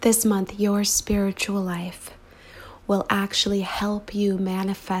This month, your spiritual life will actually help you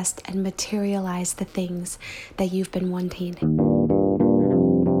manifest and materialize the things that you've been wanting.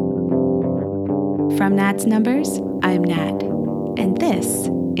 From Nat's Numbers, I'm Nat, and this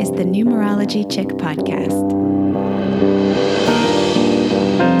is the Numerology Chick Podcast.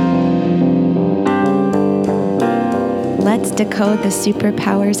 Let's decode the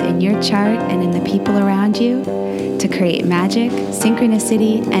superpowers in your chart and in the people around you to create magic,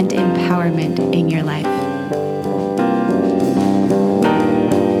 synchronicity, and empowerment in your life.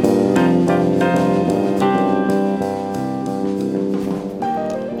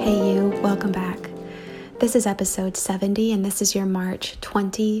 Hey you, welcome back. This is episode 70 and this is your March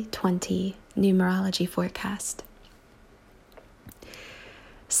 2020 numerology forecast.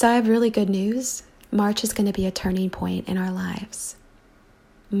 So I have really good news. March is going to be a turning point in our lives.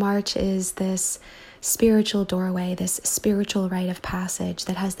 March is this spiritual doorway, this spiritual rite of passage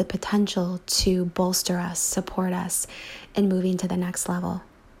that has the potential to bolster us, support us in moving to the next level.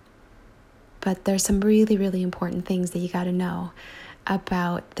 But there's some really, really important things that you got to know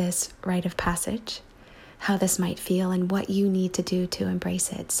about this rite of passage, how this might feel, and what you need to do to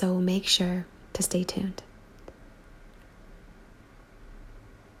embrace it. So make sure to stay tuned.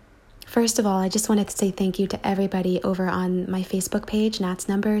 First of all, I just wanted to say thank you to everybody over on my Facebook page, Nat's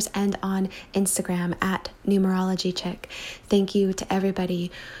Numbers, and on Instagram at Numerology Chick. Thank you to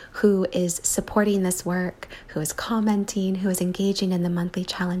everybody who is supporting this work, who is commenting, who is engaging in the monthly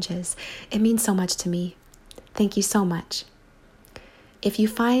challenges. It means so much to me. Thank you so much. If you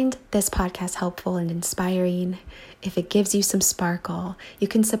find this podcast helpful and inspiring, if it gives you some sparkle, you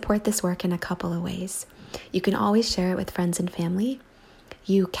can support this work in a couple of ways. You can always share it with friends and family.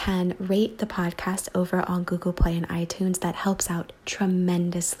 You can rate the podcast over on Google Play and iTunes. That helps out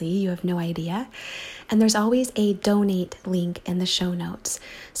tremendously. You have no idea. And there's always a donate link in the show notes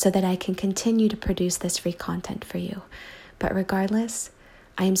so that I can continue to produce this free content for you. But regardless,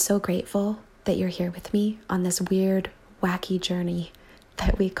 I am so grateful that you're here with me on this weird, wacky journey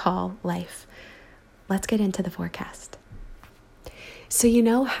that we call life. Let's get into the forecast. So you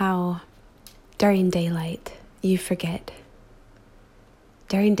know how during daylight you forget.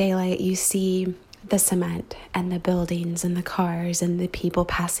 During daylight, you see the cement and the buildings and the cars and the people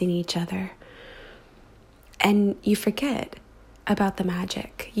passing each other. And you forget about the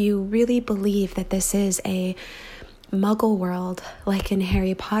magic. You really believe that this is a muggle world like in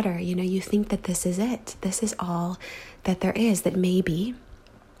Harry Potter. You know, you think that this is it. This is all that there is, that maybe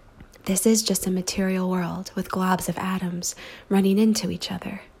this is just a material world with globs of atoms running into each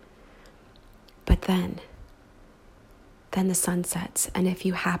other. But then the sun sets, and if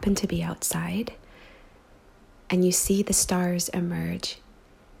you happen to be outside and you see the stars emerge,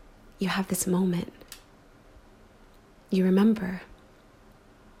 you have this moment. You remember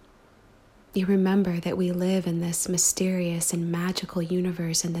that we live in this mysterious and magical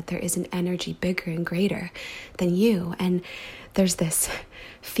universe, and that there is an energy bigger and greater than you. And there's this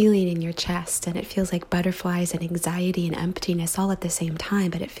feeling in your chest, and it feels like butterflies and anxiety and emptiness all at the same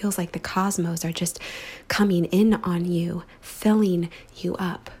time, but it feels like the cosmos are just coming in on you, filling you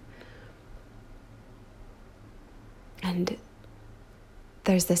up. And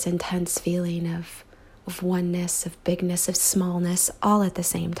there's this intense feeling of oneness, of bigness, of smallness, all at the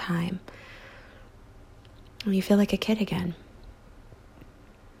same time. And you feel like a kid again.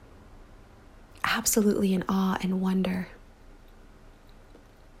 Absolutely in awe and wonder.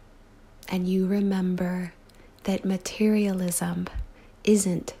 And you remember that materialism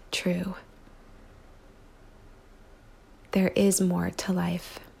isn't true. There is more to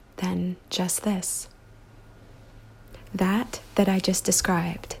life than just this. That I just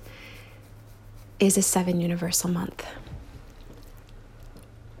described is a 7 universal month.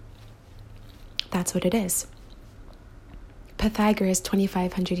 That's what it is. Pythagoras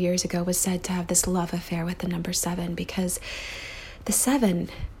 2,500 years ago was said to have this love affair with the number 7 because the 7,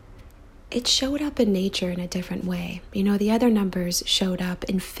 it showed up in nature in a different way. You know, the other numbers showed up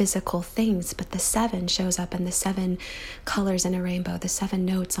in physical things, but the 7 shows up in the 7 colors in a rainbow, the 7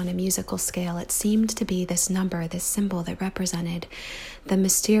 notes on a musical scale. It seemed to be this number, this symbol that represented the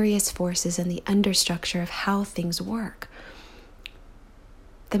mysterious forces and the understructure of how things work.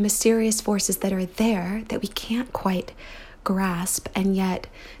 The mysterious forces that are there that we can't quite grasp, and yet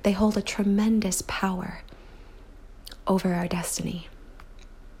they hold a tremendous power over our destiny.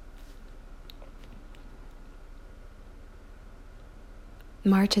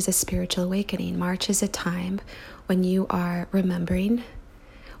 March is a spiritual awakening. March is a time when you are remembering,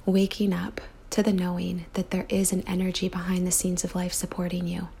 waking up to the knowing that there is an energy behind the scenes of life supporting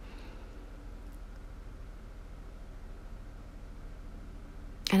you.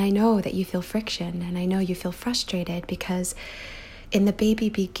 And I know that you feel friction, and I know you feel frustrated, because in the baby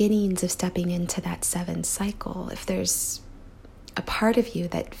beginnings of stepping into that 7 cycle, if there's a part of you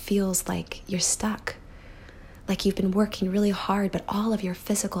that feels like you're stuck, like you've been working really hard, but all of your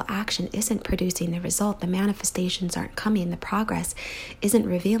physical action isn't producing the result, the manifestations aren't coming, the progress isn't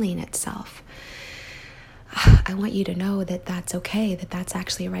revealing itself, I want you to know that that's okay, that that's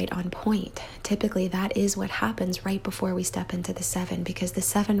actually right on point. Typically, that is what happens right before we step into the 7, because the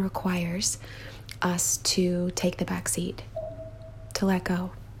 7 requires us to take the back seat, to let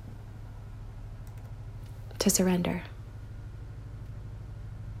go, to surrender.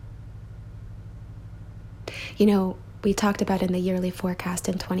 You know, we talked about in the yearly forecast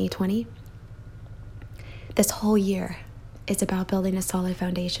in 2020, this whole year is about building a solid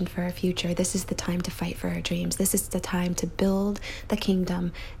foundation for our future. This is the time to fight for our dreams. This is the time to build the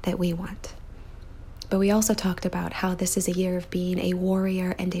kingdom that we want. But we also talked about how this is a year of being a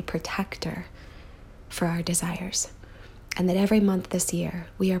warrior and a protector for our desires. And that every month this year,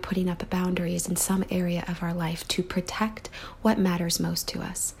 we are putting up boundaries in some area of our life to protect what matters most to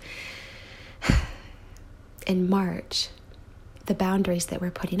us. In March, the boundaries that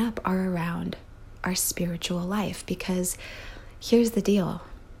we're putting up are around our spiritual life, because here's the deal.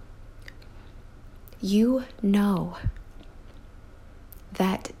 You know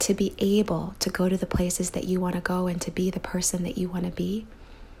that to be able to go to the places that you want to go and to be the person that you want to be,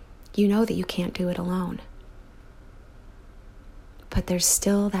 you know that you can't do it alone. But there's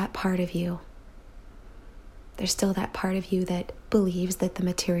still that part of you. There's still that part of you that believes that the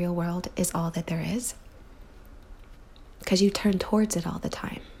material world is all that there is, because you turn towards it all the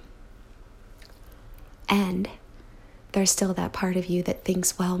time. And there's still that part of you that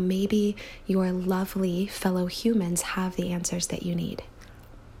thinks, well, maybe your lovely fellow humans have the answers that you need.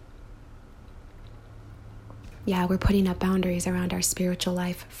 Yeah, we're putting up boundaries around our spiritual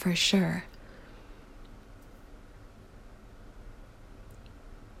life for sure.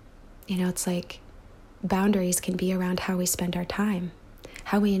 You know, it's like boundaries can be around how we spend our time,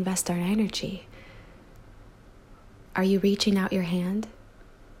 how we invest our energy. Are you reaching out your hand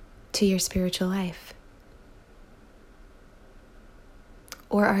to your spiritual life?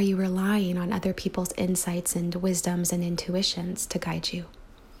 Or are you relying on other people's insights and wisdoms and intuitions to guide you?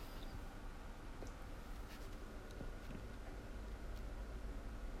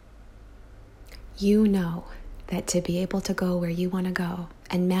 You know that to be able to go where you want to go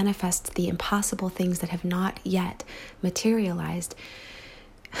and manifest the impossible things that have not yet materialized,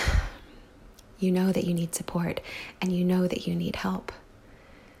 you know that you need support, and you know that you need help.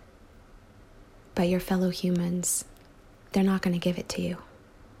 But your fellow humans, they're not going to give it to you.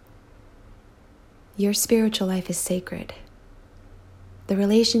 Your spiritual life is sacred. The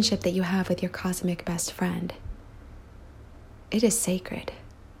relationship that you have with your cosmic best friend, it is sacred.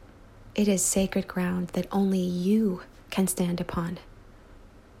 It is sacred ground that only you can stand upon.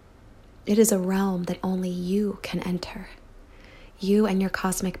 It is a realm that only you can enter. You and your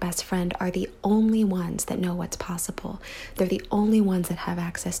cosmic best friend are the only ones that know what's possible. They're the only ones that have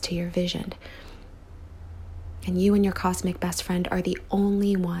access to your vision. And you and your cosmic best friend are the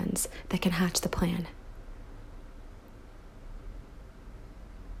only ones that can hatch the plan.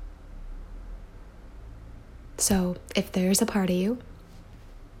 So if there's a part of you,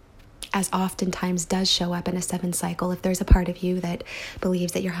 as oftentimes does show up in a 7 cycle, if there's a part of you that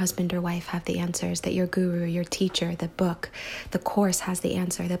believes that your husband or wife have the answers, that your guru, your teacher, the book, the course has the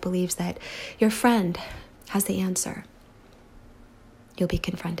answer, that believes that your friend has the answer, you'll be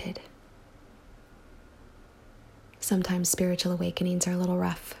confronted. Sometimes spiritual awakenings are a little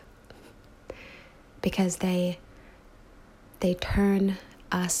rough because they turn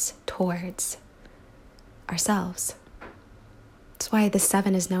us towards ourselves. That's why the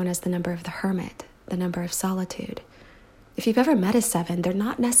 7 is known as the number of the hermit, the number of solitude. If you've ever met a 7, they're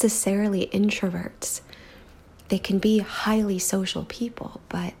not necessarily introverts. They can be highly social people,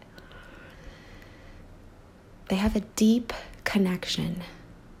 but they have a deep connection,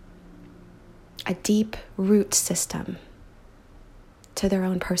 a deep root system to their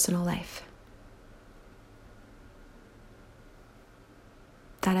own personal life.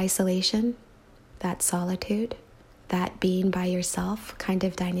 That isolation, that solitude, that being by yourself kind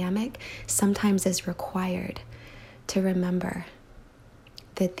of dynamic sometimes is required to remember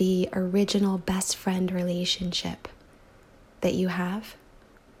that the original best friend relationship that you have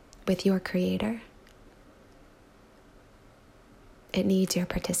with your creator, it needs your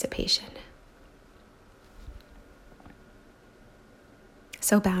participation.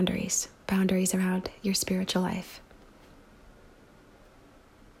 So boundaries around your spiritual life.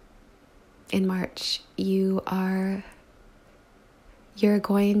 In March, you are you're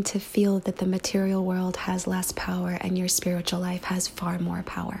going to feel that the material world has less power and your spiritual life has far more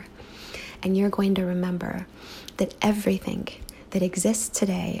power. And you're going to remember that everything that exists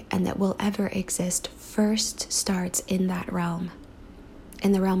today and that will ever exist first starts in that realm,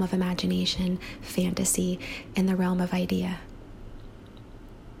 in the realm of imagination, fantasy, in the realm of idea.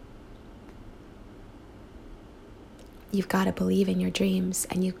 You've got to believe in your dreams,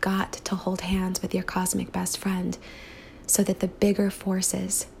 and you've got to hold hands with your cosmic best friend so that the bigger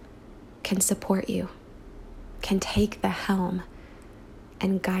forces can support you, can take the helm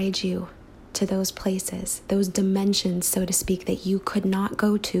and guide you to those places, those dimensions, so to speak, that you could not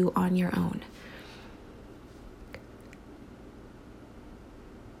go to on your own.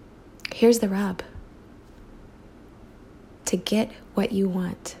 Here's the rub. To get what you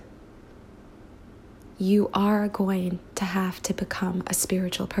want, you are going to have to become a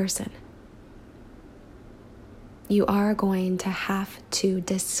spiritual person. You are going to have to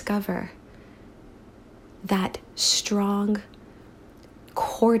discover that strong,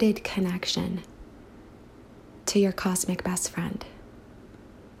 corded connection to your cosmic best friend.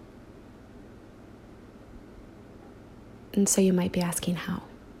 And so you might be asking how.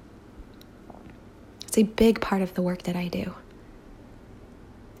 It's a big part of the work that I do,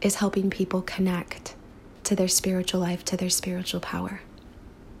 is helping people connect to their spiritual life, to their spiritual power.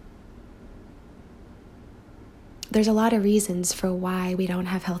 There's a lot of reasons for why we don't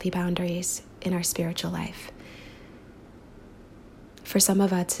have healthy boundaries in our spiritual life. For some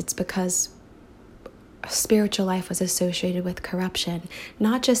of us, it's because spiritual life was associated with corruption,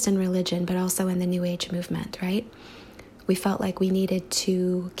 not just in religion, but also in the New Age movement, right? We felt like we needed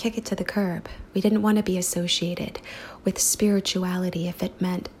to kick it to the curb. We didn't want to be associated with spirituality if it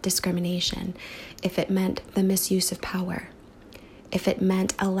meant discrimination, if it meant the misuse of power, if it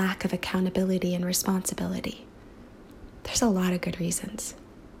meant a lack of accountability and responsibility. There's a lot of good reasons.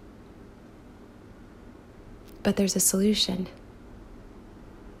 But there's a solution.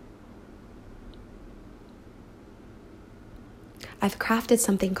 I've crafted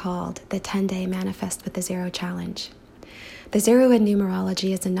something called the 10-Day Manifest with the Zero Challenge. The zero in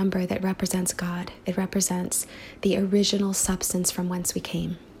numerology is a number that represents God. It represents the original substance from whence we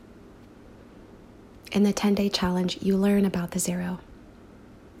came. In the 10-Day Challenge, you learn about the zero.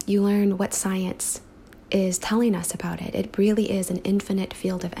 You learn what science is telling us about it. It really is an infinite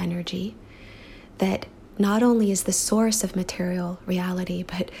field of energy that not only is the source of material reality,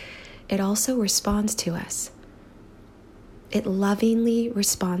 but it also responds to us. It lovingly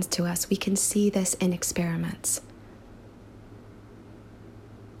responds to us. We can see this in experiments.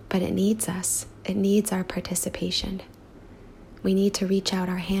 But it needs us. It needs our participation. We need to reach out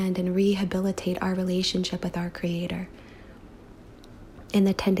our hand and rehabilitate our relationship with our Creator. In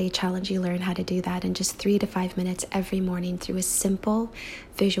the 10-Day Challenge, you learn how to do that in just 3 to 5 minutes every morning through a simple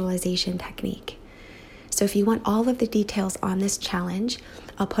visualization technique. So if you want all of the details on this challenge,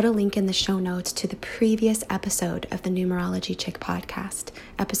 I'll put a link in the show notes to the previous episode of the Numerology Chick podcast,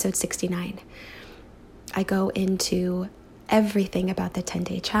 episode 69. I go into everything about the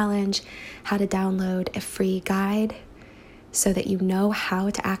 10-Day Challenge, how to download a free guide so that you know how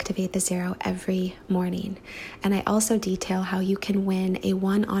to activate the zero every morning. And I also detail how you can win a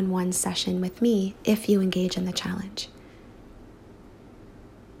one-on-one session with me if you engage in the challenge.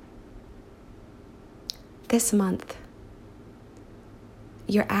 This month,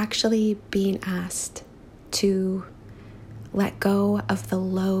 you're actually being asked to let go of the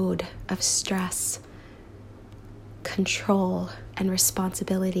load of stress, control, and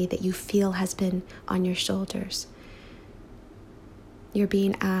responsibility that you feel has been on your shoulders. You're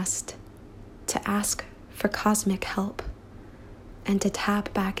being asked to ask for cosmic help and to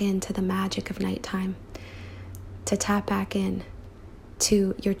tap back into the magic of nighttime, to tap back in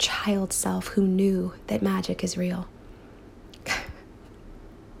to your child self who knew that magic is real,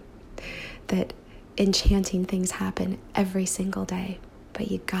 that enchanting things happen every single day,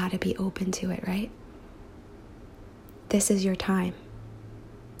 but you gotta be open to it, right? This is your time.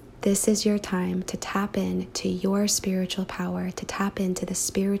 This is your time to tap into your spiritual power, to tap into the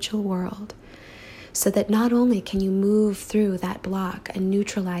spiritual world, so that not only can you move through that block and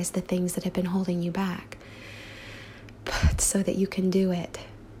neutralize the things that have been holding you back, but so that you can do it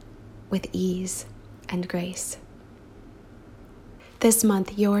with ease and grace. This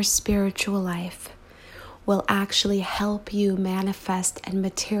month, your spiritual life will actually help you manifest and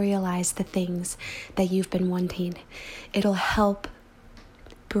materialize the things that you've been wanting. It'll help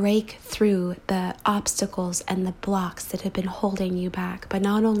break through the obstacles and the blocks that have been holding you back. But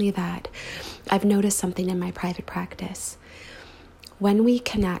not only that, I've noticed something in my private practice. When we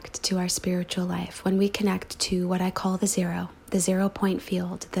connect to our spiritual life, when we connect to what I call the zero, the 0-point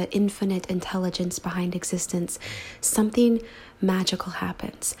field, the infinite intelligence behind existence, something magical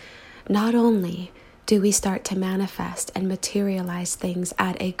happens. Not only do we start to manifest and materialize things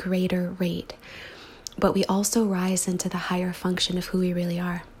at a greater rate, but we also rise into the higher function of who we really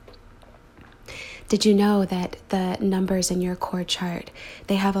are. Did you know that the numbers in your core chart,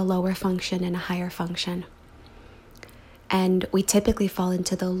 they have a lower function and a higher function? And we typically fall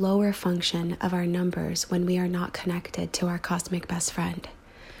into the lower function of our numbers when we are not connected to our cosmic best friend.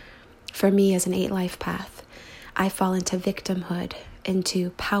 For me, as an 8-life path, I fall into victimhood,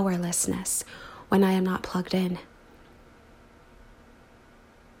 into powerlessness when I am not plugged in.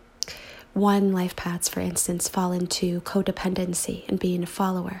 1 life paths, for instance, fall into codependency and being a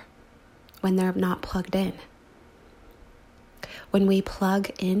follower when they're not plugged in. When we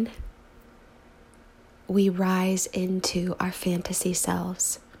plug in, we rise into our fantasy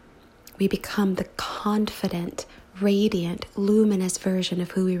selves. We become the confident, radiant, luminous version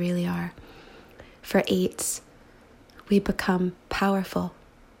of who we really are. For 8s, we become powerful.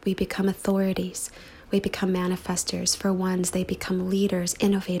 We become authorities. We become manifestors. For 1s, they become leaders,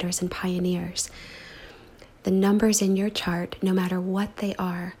 innovators, and pioneers. The numbers in your chart, no matter what they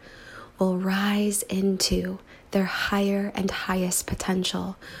are, will rise into their higher and highest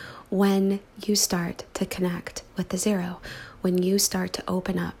potential when you start to connect with the 0, when you start to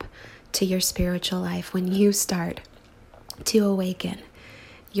open up to your spiritual life, when you start to awaken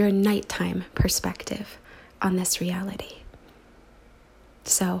your nighttime perspective on this reality.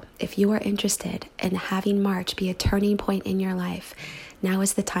 So if you are interested in having March be a turning point in your life, now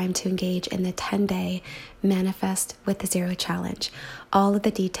is the time to engage in the 10-day Manifest with the 0 challenge. All of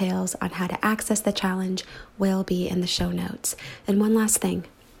the details on how to access the challenge will be in the show notes. And one last thing.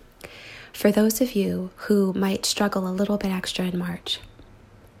 For those of you who might struggle a little bit extra in March,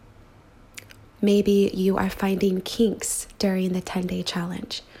 maybe you are finding kinks during the 10-day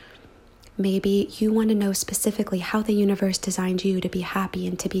challenge. Maybe you want to know specifically how the universe designed you to be happy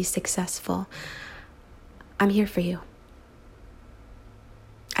and to be successful. I'm here for you.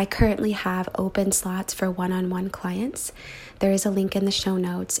 I currently have open slots for one-on-one clients. There is a link in the show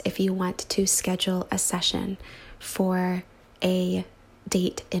notes if you want to schedule a session for a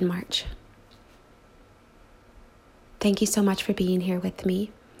date in March. Thank you so much for being here with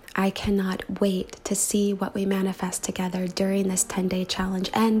me. I cannot wait to see what we manifest together during this 10-day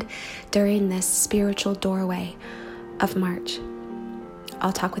challenge and during this spiritual doorway of March.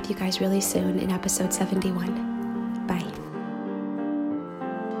 I'll talk with you guys really soon in episode 71.